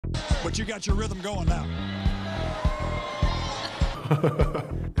but you got your rhythm going now.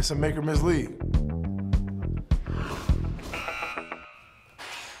 It's a make or miss league.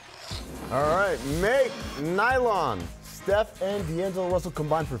 All right, make nylon. Steph and D'Angelo Russell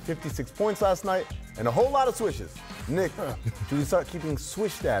combined for 56 points last night and a whole lot of swishes. Nick, should we start keeping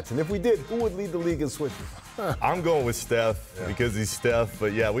swish stats? And if we did, who would lead the league in swishes? I'm going with Steph because he's Steph.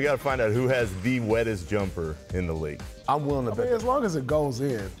 But, yeah, we got to find out who has the wettest jumper in the league. I'm willing to bet. As long as it goes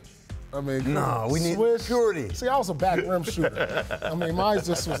in. I mean, no, we need swish. purity. See, I was a back rim shooter. I mean, mine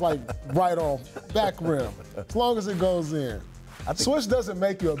just was like right on back rim. As long as it goes in. Swish doesn't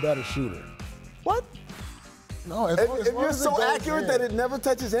make you a better shooter. What? No, if you're so accurate that it never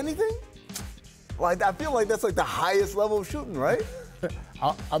touches anything? Like, I feel like that's like the highest level of shooting, right?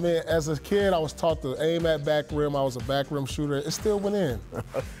 I mean, as a kid, I was taught to aim at back rim. I was a back rim shooter. It still went in.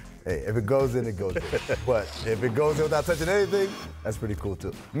 Hey, if it goes in, it goes in. But if it goes in without touching anything, that's pretty cool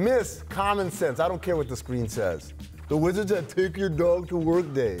too. Miss common sense. I don't care what the screen says. The Wizards that take your dog to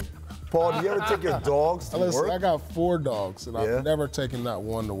work day. Paul, do you ever take your dogs to work? I got 4 dogs, and I've never taken not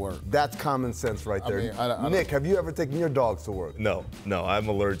one to work. That's common sense right there. I Nick, have you ever taken your dogs to work? No, I'm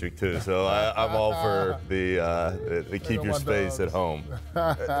allergic too, so I'm all for the keep your space at home.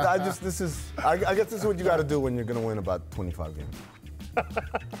 I guess this is what you got to do when you're going to win about 25 games.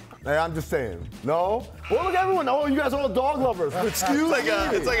 Hey, I'm just saying. No? Well, look, everyone. Oh, you guys are all dog lovers. Excuse me.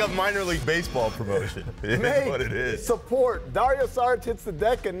 It's like a minor league baseball promotion. It's what it is. Support. Dario Saric hits the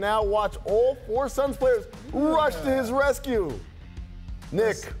deck, and now watch all 4 Suns players rush to his rescue.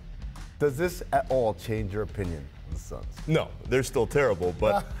 Nick, does this at all change your opinion of the Suns? No, they're still terrible,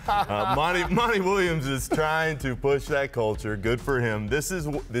 but Monty Williams is trying to push that culture. Good for him. This is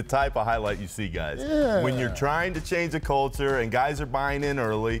the type of highlight you see, guys. Yeah. When you're trying to change the culture and guys are buying in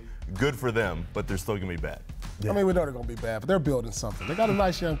early, good for them, but they're still going to be bad. Yeah. I mean, we know they're going to be bad, but they're building something. They got a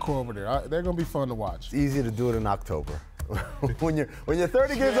nice young core over there. They're going to be fun to watch. It's easy to do it in October. when you're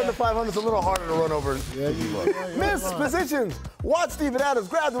 30 games under 500, it's a little harder to run over. Miss positions. Watch Steven Adams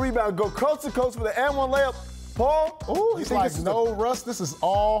grab the rebound, go coast to coast with an and 1 layup. Paul? Ooh, he's like, no, Russ, this is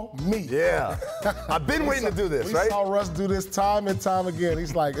all me. Yeah. I've been waiting to do this, right? We saw Russ do this time and time again.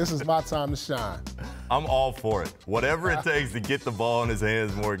 He's like, this is my time to shine. I'm all for it. Whatever it takes to get the ball in his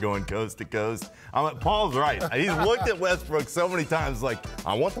hands more going coast to coast. Paul's right. He's looked at Westbrook so many times like,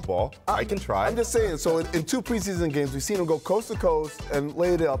 I want the ball. I can try. I'm just saying, so in 2 preseason games, we've seen him go coast to coast and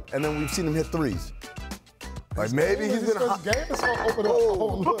lay it up, and then we've seen him hit threes. Like maybe he's gonna. His game is gonna open up.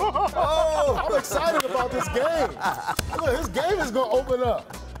 Oh, I'm excited about this game. Look, his game is gonna open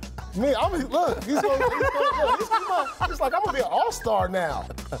up. He's like, I'm gonna be an all-star now.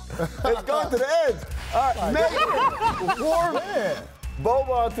 It's gone to the edge. All right, man.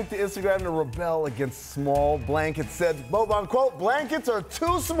 Boban took to Instagram to rebel against small blankets. Said, Boban, quote, blankets are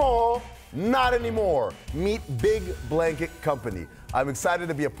too small, not anymore. Meet Big Blanket Company. I'm excited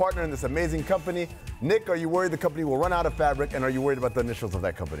to be a partner in this amazing company. Nick, are you worried the company will run out of fabric, and are you worried about the initials of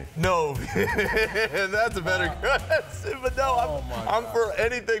that company? No, that's a better question. But no, I'm for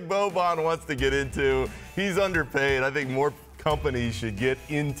anything Boban wants to get into. He's underpaid. I think more companies should get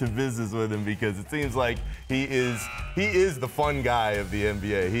into business with him because it seems like he is the fun guy of the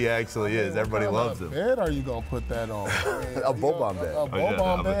NBA. He actually is. Everybody loves him. What bed are you gonna put that on? A Boban bed. A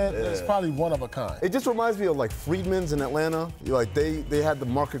Boban bed. It's probably one of a kind. It just reminds me of like Friedman's in Atlanta. Like they had the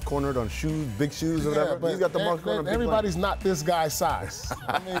market cornered on shoes, big shoes or whatever. But he's got the market cornered. Everybody's not this guy's size.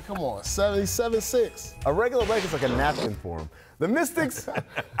 I mean, come on, 7'6". A regular blanket's like a napkin for him. The Mystics.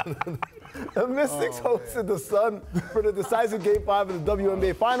 The Mystics hosted the Sun for the decisive Game 5 of the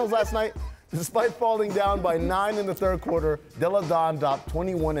WNBA Finals last night. Despite falling down by 9 in the third quarter, Delle Donne dropped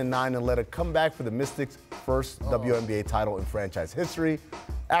 21-9 and led a comeback for the Mystics' first WNBA title in franchise history.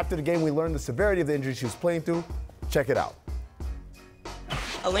 After the game, we learned the severity of the injury she was playing through. Check it out.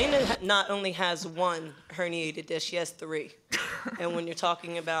 Elena not only has 1 herniated disc, she has 3. And when you're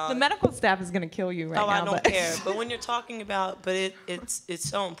talking about the medical staff is going to kill you right now. I don't care. But when you're talking about, it's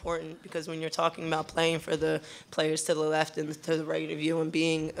so important because when you're talking about playing for the players to the left and to the right of you and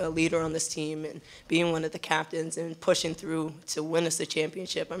being a leader on this team and being one of the captains and pushing through to win us the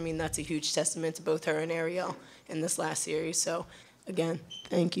championship, I mean, that's a huge testament to both her and Ariel in this last series. So, again,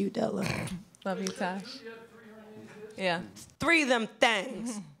 thank you, Della. Love you, Tash. Yeah. 3 of them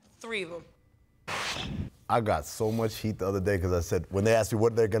things. 3 of them. I got so much heat the other day because I said, when they asked me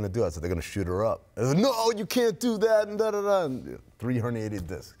what they're going to do, I said, they're going to shoot her up. I said, no, you can't do that, and da-da-da. And 3 herniated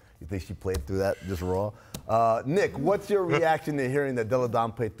discs. You think she played through that just raw? Nick, what's your reaction to hearing that Delle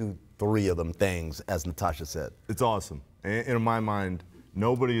Donne played through 3 of them things, as Natasha said? It's awesome. In my mind,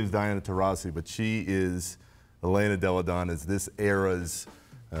 nobody is Diana Taurasi, but she is, Elena Delle Donne is this era's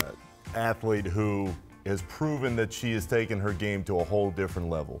athlete who has proven that she has taken her game to a whole different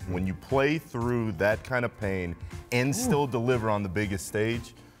level. When you play through that kind of pain and still deliver on the biggest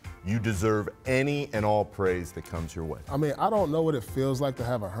stage, you deserve any and all praise that comes your way. I mean, I don't know what it feels like to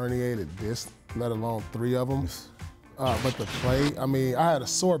have a herniated disc, let alone 3 of them. But to play, I mean, I had a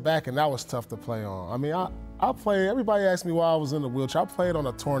sore back and that was tough to play on. I mean, I played, everybody asked me why I was in the wheelchair. I played on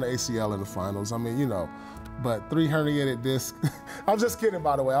a torn ACL in the finals. I mean, you know, but 3 herniated discs. I'm just kidding,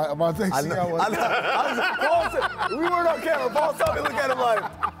 by the way. My ACL was. We weren't on camera. Paul saw me look at him like.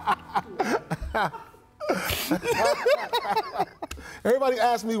 Everybody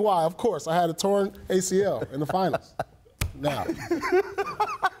asked me why. Of course, I had a torn ACL in the finals. Now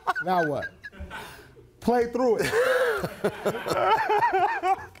what? Play through it.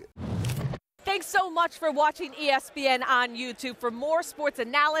 Thanks so much for watching ESPN on YouTube. For more sports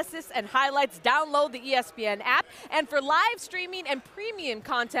analysis and highlights, download the ESPN app. And for live streaming and premium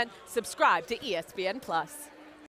content, subscribe to ESPN+.